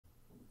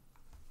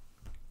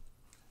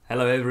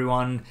Hello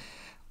everyone.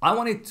 I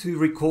wanted to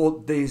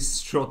record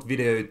this short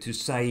video to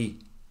say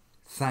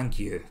thank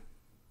you.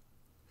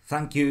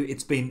 Thank you.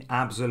 It's been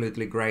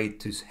absolutely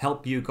great to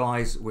help you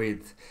guys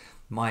with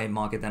my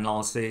market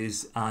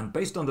analysis, and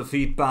based on the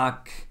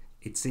feedback,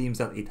 it seems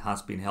that it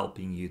has been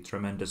helping you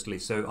tremendously.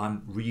 So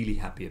I'm really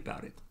happy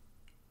about it.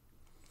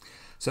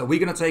 So we're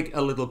going to take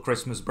a little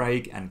Christmas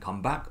break and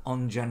come back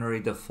on January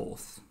the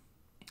 4th.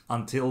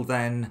 Until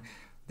then,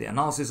 the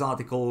analysis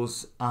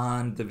articles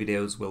and the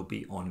videos will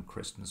be on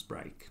Christmas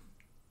break.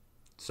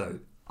 So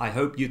I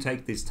hope you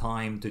take this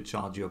time to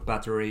charge your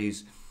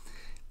batteries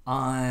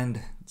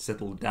and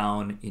settle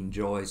down,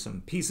 enjoy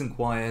some peace and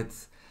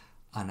quiet.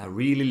 And I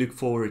really look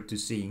forward to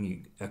seeing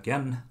you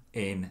again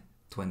in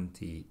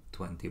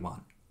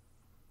 2021.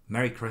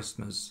 Merry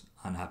Christmas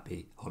and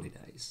happy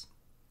holidays.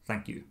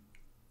 Thank you.